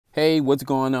Hey, what's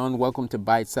going on? Welcome to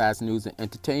Bite Size News and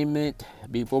Entertainment.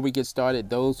 Before we get started,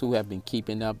 those who have been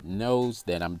keeping up knows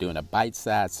that I'm doing a Bite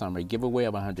Size summer giveaway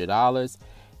of $100.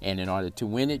 And in order to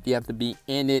win it, you have to be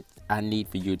in it. I need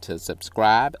for you to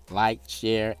subscribe, like,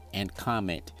 share, and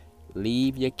comment.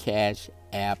 Leave your Cash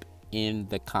App in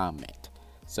the comment.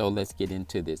 So let's get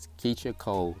into this. Keyshia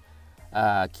Cole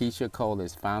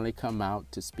has finally come out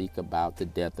to speak about the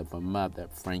death of her mother,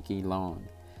 Frankie Long.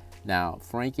 Now,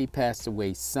 Frankie passed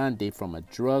away Sunday from a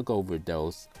drug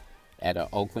overdose at her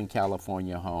Oakland,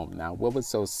 California home. Now, what was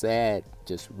so sad,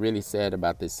 just really sad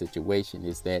about this situation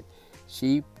is that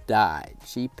she died.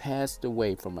 She passed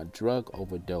away from a drug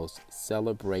overdose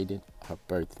celebrating her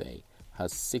birthday, her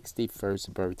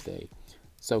 61st birthday.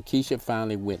 So Keyshia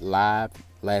finally went live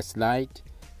last night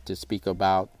to speak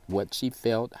about what she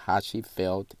felt, how she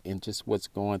felt, and just what's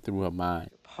going through her mind.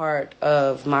 Part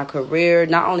of my career,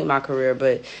 not only my career,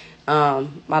 but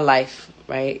my life,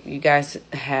 right? You guys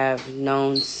have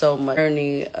known so much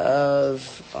journey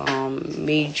of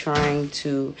me trying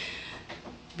to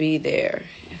be there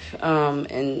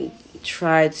and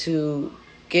try to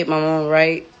get my mom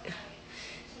right,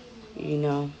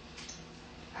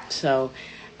 So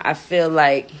I feel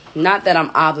like, not that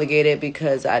I'm obligated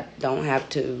because I don't have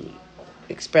to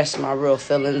express my real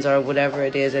feelings or whatever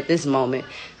it is at this moment,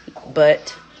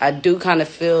 but I do kind of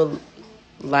feel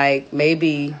like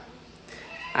maybe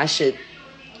I should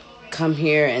come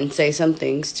here and say some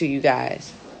things to you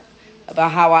guys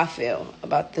about how I feel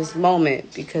about this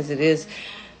moment, because it is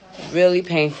really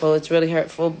painful. It's really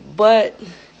hurtful, but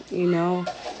I don't know.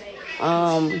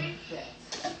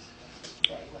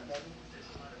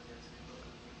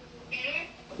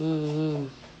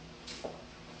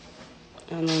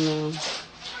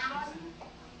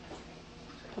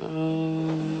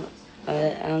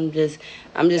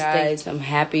 I'm just guys, I'm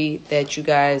happy that you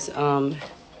guys,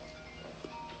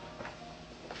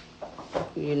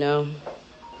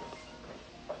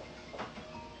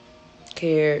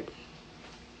 cared.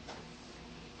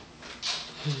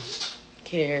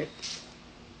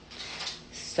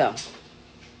 So,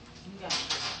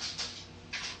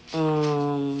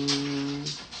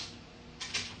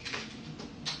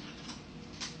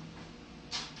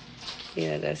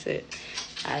 yeah, that's it.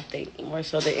 I think more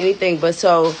so than anything. But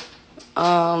so,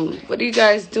 what are you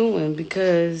guys doing?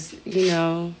 Because,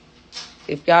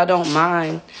 if y'all don't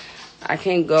mind, I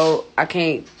can't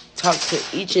talk to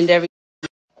each and every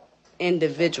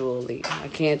individually. I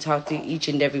can't talk to each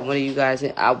and every one of you guys.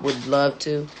 And I would love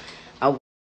to. I wish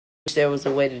there was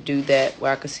a way to do that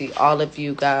where I could see all of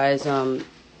you guys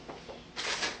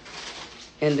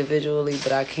individually,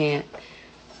 but I can't.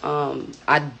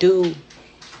 I do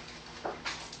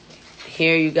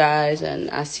hear you guys,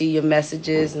 and I see your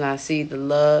messages, and I see the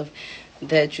love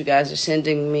that you guys are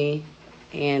sending me.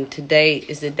 And today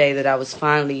is the day that I was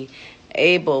finally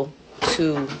able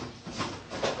to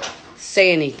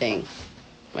say anything,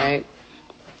 right?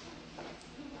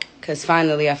 Because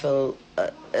finally I feel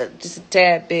just a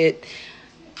tad bit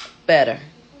better,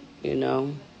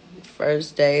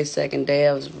 First day, second day,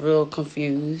 I was real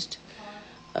confused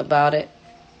about it.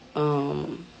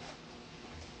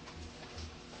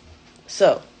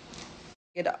 So,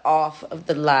 get off of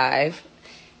the live.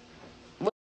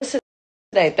 What's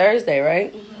today? Thursday,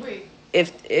 right?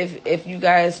 If you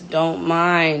guys don't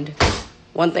mind,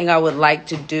 one thing I would like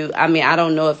to do, I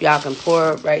don't know if y'all can pour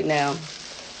up right now.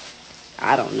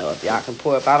 I don't know if y'all can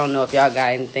pour up. I don't know if y'all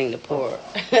got anything to pour up.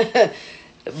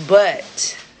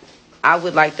 But I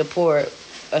would like to pour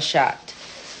a shot.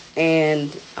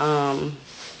 And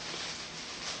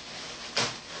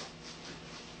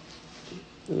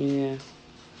yeah,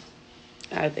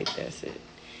 I think that's it.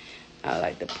 I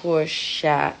like to pour a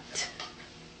shot,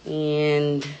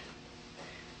 and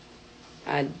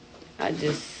I'm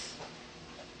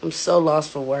so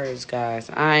lost for words, guys.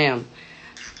 I am.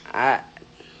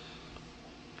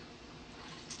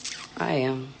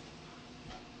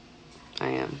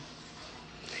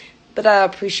 But I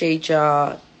appreciate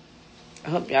y'all. I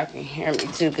hope y'all can hear me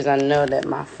too, because I know that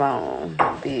my phone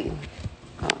be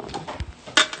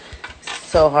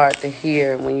so hard to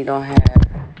hear when you don't have.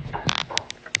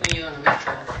 When you're on the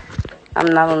metro. I'm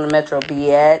not on the metro,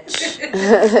 bitch.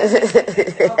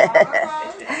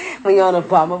 When you're on the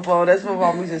Obama phone, that's what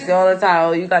mom used to say all the time.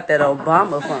 Oh, you got that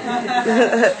Obama phone.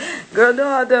 Girl, no,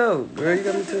 I don't. Girl, you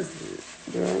got me twisted.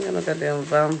 Girl, I ain't got no goddamn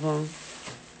Obama phone.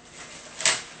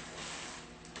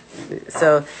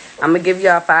 So I'm gonna give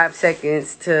y'all 5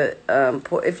 seconds to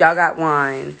pour. If y'all got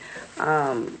wine,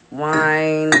 a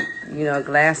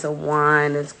glass of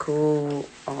wine is cool.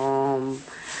 A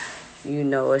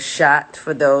shot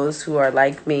for those who are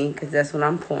like me, because that's what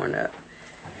I'm pouring up.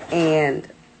 And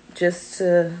just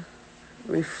to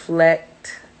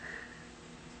reflect.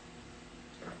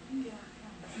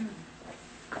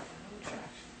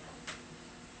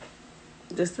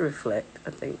 Just to reflect, I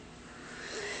think.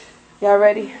 Y'all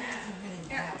ready?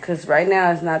 Because right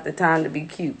now is not the time to be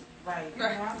cute.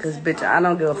 Because, bitch, I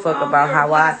don't give a fuck about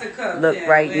how I look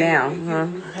right now. Huh?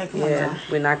 Yeah,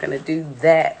 we're not going to do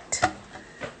that.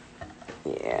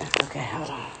 Yeah, okay, hold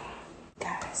on.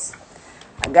 Guys,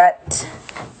 I got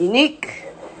Unique,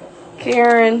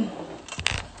 Karen,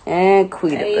 and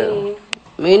Quita.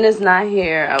 Mina's not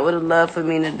here. I would have loved for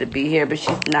Mina to be here, but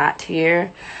she's not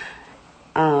here.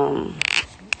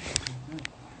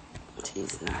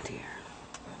 She's not here.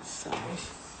 So.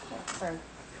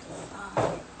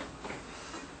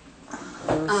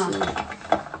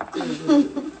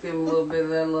 Give him a little bit of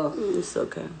that little. It's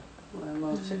okay. That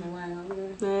little chicken wing over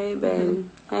there. Hey, baby.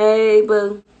 Hey,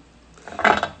 boo.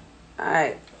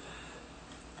 Alright.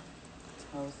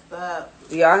 What's up?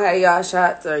 Do y'all have y'all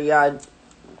shots or y'all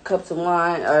cups of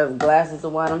wine or glasses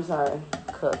of wine? I'm sorry.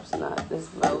 Cups, not this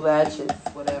batches.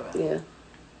 Whatever. Yeah.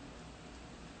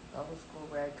 Old school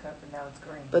red cup and now it's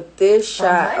green. But this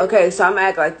shot, okay, so I'm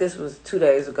acting like this was 2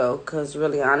 days ago, because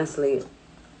really, honestly,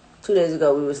 2 days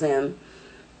ago we were saying,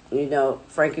 you know,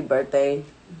 Frankie's birthday,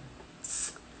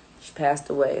 she passed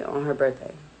away on her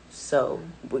birthday. So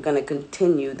we're going to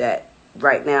continue that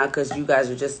right now, because you guys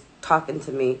are just talking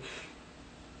to me,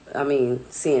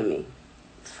 seeing me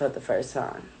for the first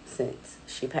time since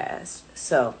she passed.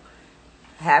 So,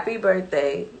 happy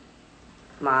birthday,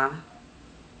 Ma.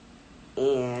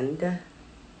 And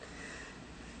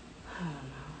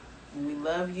we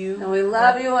love you. And we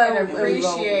love you and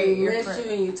appreciate we your miss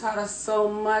you, and you taught us so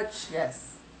much. Yes.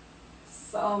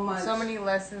 So much. So many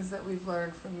lessons that we've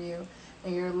learned from you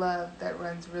and your love that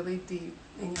runs really deep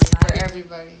for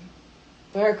everybody.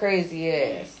 For her crazy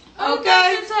ass.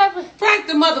 Okay. Frank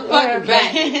the motherfucking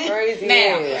back. Crazy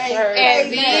now. ass.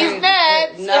 And these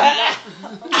nuts. No.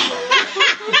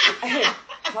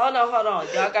 Hold on.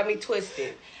 Y'all got me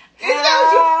twisted.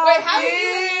 How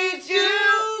did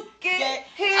you get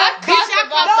here? I caught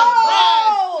about the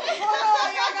Hold on,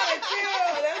 y'all gotta chill.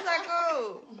 That's not cool.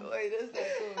 Wait, that's not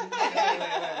cool.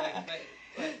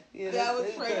 Wait. That was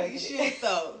Frankie shit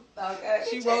though. Okay.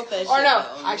 She wrote that shit. Or no,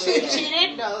 though. I should have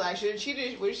cheated. No, I should have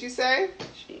cheated. What did she say?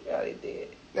 She already did.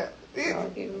 No.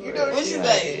 You know What she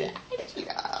say?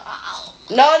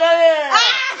 No.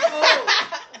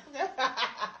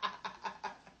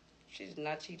 She did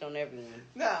not cheat on everyone.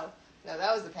 No, that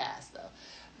was the past though.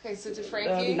 Okay, so to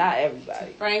Frankie, Not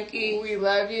everybody. Frankie, we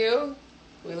love you.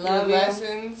 We Your love you.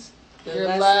 lessons, Your your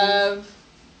lessons. love,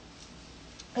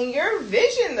 and your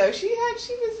vision. Though she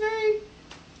was very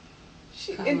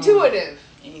intuitive.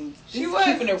 And She just was.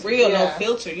 keeping it real, no Yeah.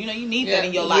 filter. You know, you need Yeah. that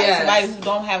in your life. Yes. Somebody who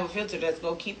don't have a filter that's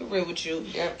gonna keep it real with you.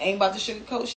 Yep. Ain't about to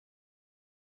sugarcoat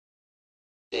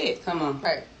shit. Come on.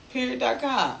 Right.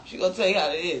 Period.com. She gonna tell you how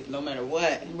it is, no matter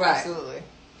what. Right. Absolutely.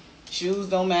 Shoes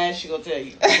don't match. She gonna tell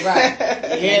you. Right.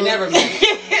 Your hair never match.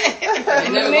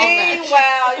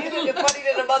 Meanwhile, you looking funny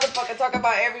than a motherfucker talk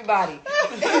about everybody.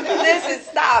 Listen,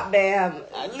 stop, damn.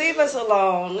 Leave us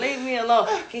alone. Leave me alone.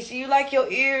 Keyshia, you like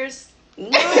your ears? No,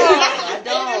 I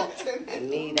don't.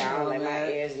 Neither. I don't like my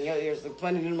ears, and your ears look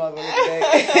funny than a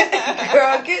motherfucker.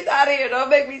 Girl, get out of here. Don't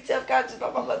make me self-conscious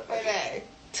about my motherfucker.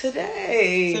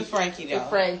 Today. To Frankie though. To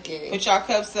Frankie. Put y'all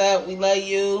cups up. We love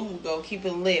you. We gonna keep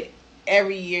it lit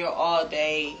every year, all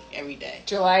day, every day.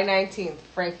 July 19th,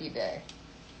 Frankie Day.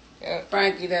 Yep.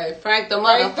 Frankie Day. Frank the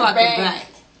Frank the motherfucking bank. bank.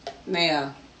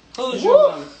 Now, who's Woo.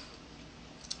 your woman?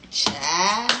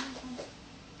 Child.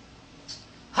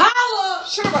 Holla!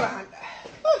 Should have bought a Honda.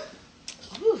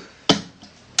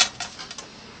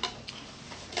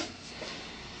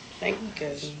 Thank you,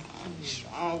 cousin.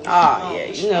 Strong, Oh, yeah.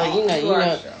 You know. You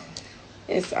are strong.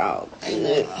 It's all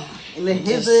good.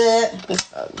 His it.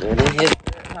 It's all good. It hit.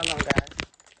 Hold on, guys.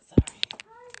 Sorry.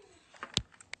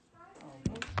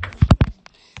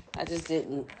 I just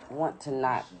didn't want to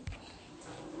not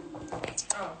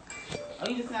Oh,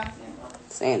 you just not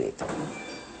say anything.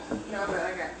 No, but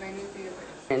I got my new feelings.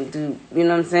 And do, you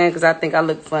know what I'm saying? Because I think I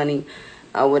look funny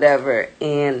or whatever.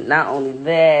 And not only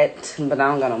that, but I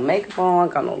don't got no makeup on,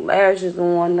 got no lashes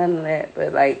on, none of that.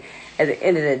 But, like, at the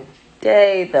end of the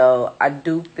day, though, I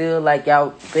do feel like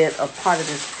y'all been a part of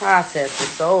this process for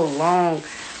so long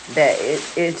that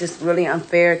it's just really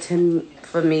unfair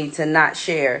for me to not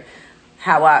share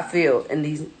how I feel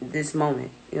in this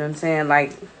moment. You know what I'm saying?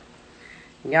 Like,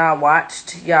 y'all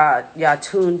watched, y'all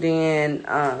tuned in,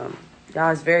 y'all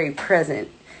was very present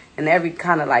in every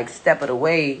kind of like step of the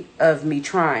way of me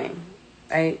trying,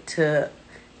 right, to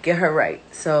get her right.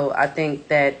 So I think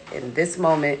that in this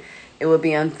moment, it would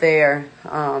be unfair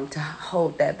to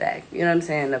hold that back. You know what I'm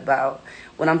saying? About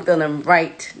what I'm feeling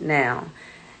right now.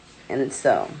 And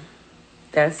so,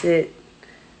 that's it.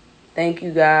 Thank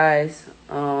you guys.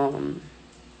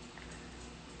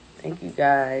 Thank you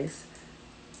guys.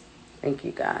 Thank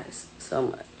you guys so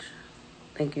much.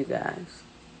 Thank you guys.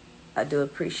 I do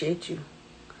appreciate you.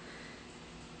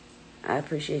 I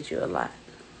appreciate you a lot.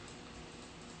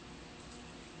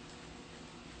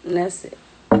 And that's it.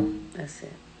 That's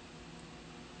it.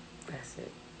 That's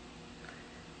it.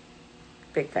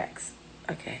 Big facts.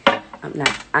 Okay. I'm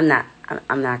not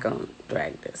gonna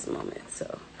drag this moment.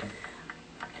 So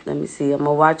let me see. I'm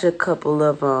gonna watch a couple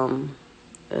of I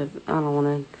don't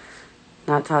wanna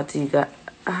not talk to you guys.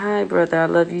 Hi brother, I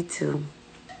love you too.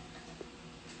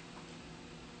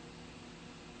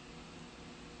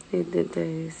 Need the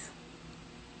days.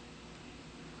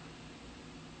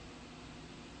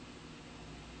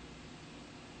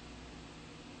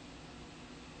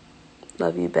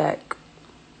 Love you back.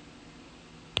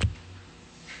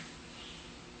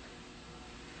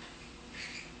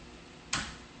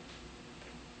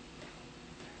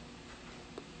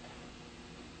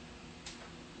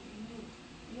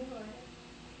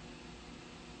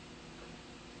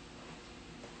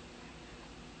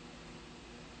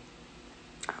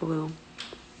 I will.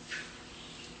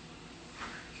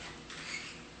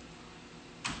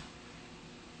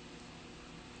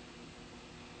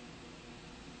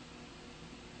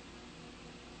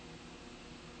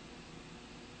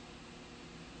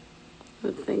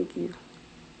 But thank you.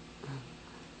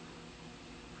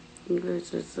 You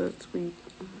guys are so sweet.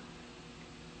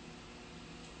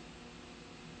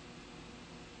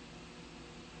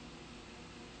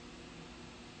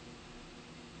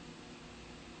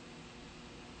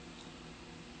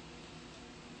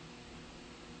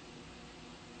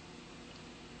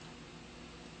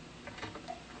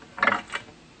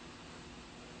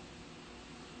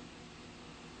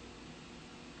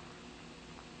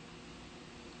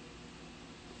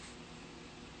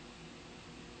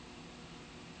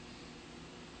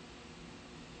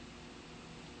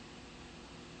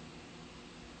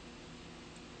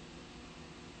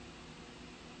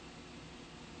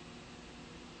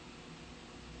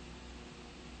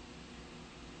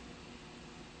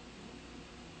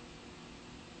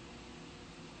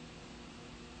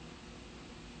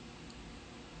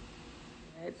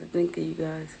 I had to think of you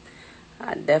guys.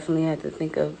 I definitely had to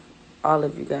think of all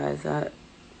of you guys.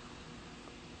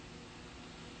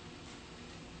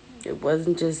 It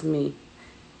wasn't just me.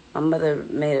 My mother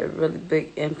made a really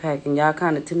big impact, and y'all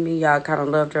kind of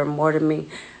loved her more than me.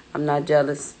 I'm not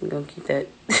jealous. I'm gonna keep that.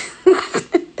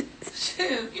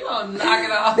 Shit, you don't knock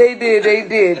it off. They did.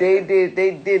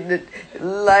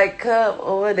 Like up,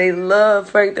 or they love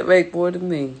Frank the Make more than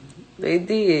me. They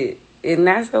did, and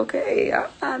that's okay. I'm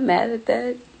not mad at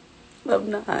that.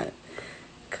 I'm not,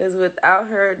 cause without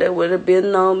her, there would have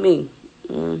been no me.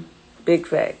 Big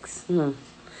facts.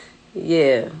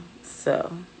 Yeah.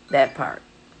 So that part.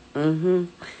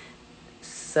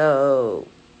 So,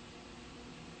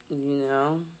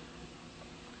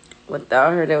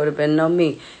 without her, there would have been no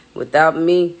me. Without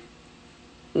me,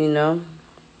 I mean, I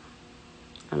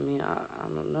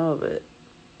don't know, but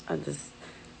I'm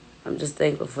just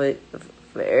thankful for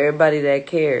everybody that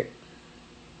cared.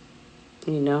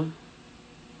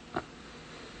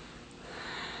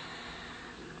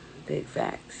 Big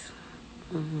facts.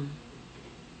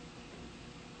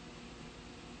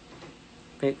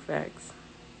 Big facts.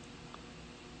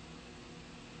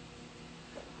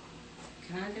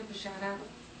 Can I give a shout out?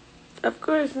 Of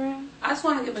course, man. I just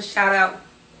want to give a shout out.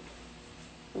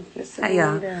 Hey,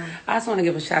 y'all. I just want to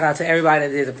give a shout out to everybody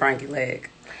that did the Frankie leg.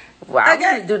 Well, I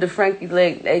gotta do the Frankie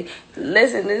leg.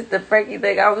 Listen, this is the Frankie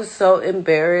leg. I was so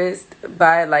embarrassed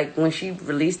by when she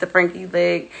released the Frankie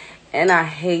leg, and I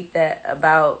hate that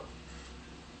about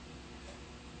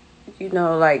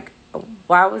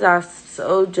why was I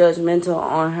so judgmental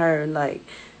on her?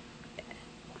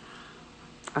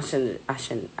 I shouldn't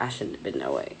have been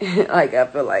that way. I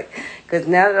feel because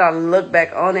now that I look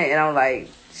back on it, and I'm like,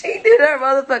 she did her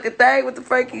motherfucking thing with the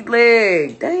Frankie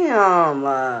leg.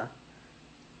 Damn.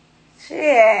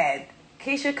 Shit.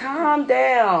 Keyshia, calm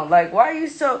down. Why are you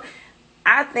so...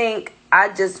 I think I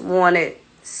just wanted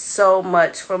so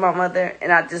much for my mother,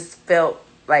 and I just felt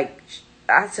like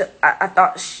I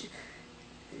thought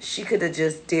she could have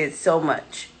just did so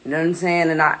much. You know what I'm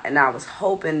saying? And I was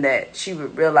hoping that she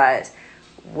would realize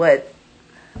what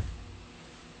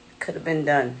could have been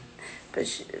done. But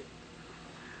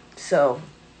so...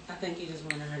 I think you just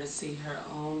wanted her to see her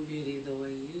own beauty the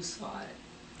way you saw it.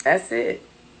 That's it.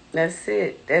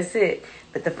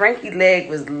 But the Frankie leg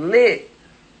was lit.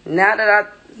 Now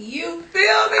that You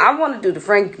feel me? I want to do the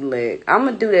Frankie leg. I'm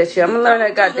going to do that shit. I'm going to learn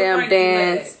that goddamn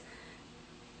dance.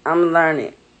 I'm going to learn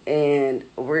it. And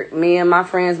me and my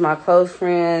friends, my close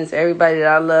friends, everybody that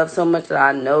I love so much that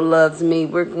I know loves me,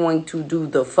 we're going to do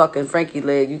the fucking Frankie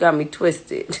leg. You got me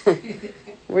twisted.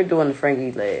 We're doing the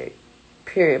Frankie leg.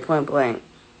 Period. Point blank.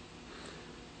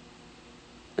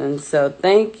 And so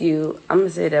thank you. I'm going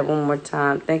to say that one more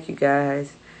time. Thank you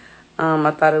guys. I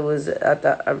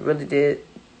really did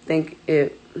think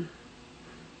it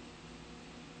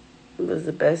was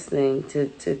the best thing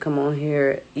to come on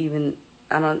here. Even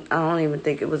I don't even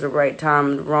think it was the right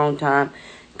time, the wrong time,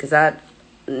 because I'm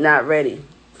not ready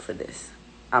for this.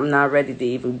 I'm not ready to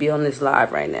even be on this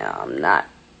live right now. I'm not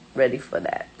ready for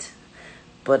that.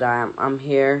 But I'm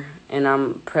here and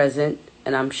I'm present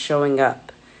and I'm showing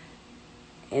up.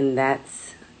 And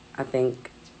that's, I think,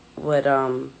 what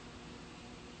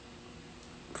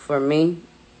for me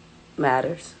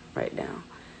matters right now,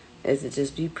 is to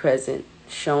just be present,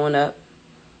 showing up,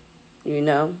 you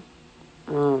know.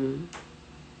 And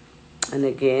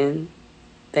again,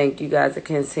 thank you guys. I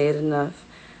can't say it enough.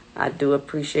 I do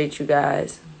appreciate you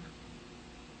guys.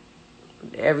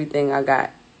 Everything I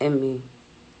got in me.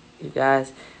 You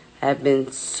guys have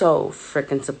been so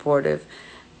freaking supportive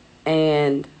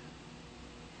and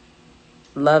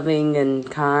loving and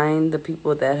kind. The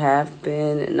people that have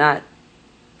been, and not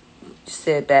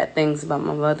said bad things about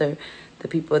my mother. The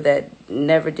people that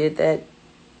never did that,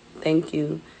 thank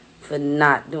you for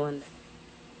not doing that.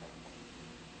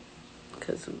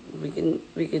 Because we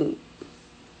can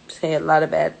say a lot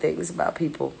of bad things about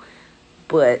people,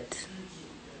 but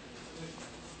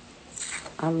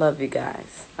I love you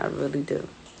guys. I really do.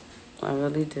 I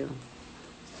really do.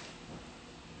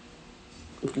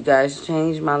 You guys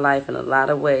changed my life in a lot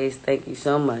of ways. Thank you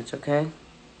so much, okay?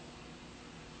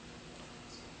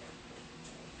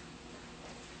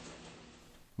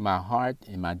 My heart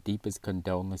and my deepest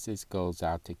condolences goes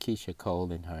out to Keyshia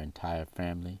Cole and her entire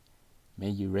family. May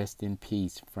you rest in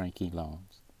peace, Frankie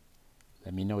Loans.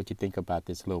 Let me know what you think about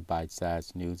this little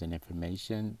bite-sized news and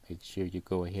information. Make sure you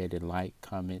go ahead and like,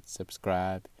 comment,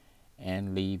 subscribe,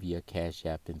 and leave your Cash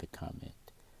App in the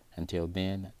comment. Until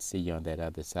then, see you on that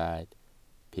other side.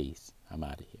 Peace. I'm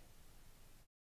out of here.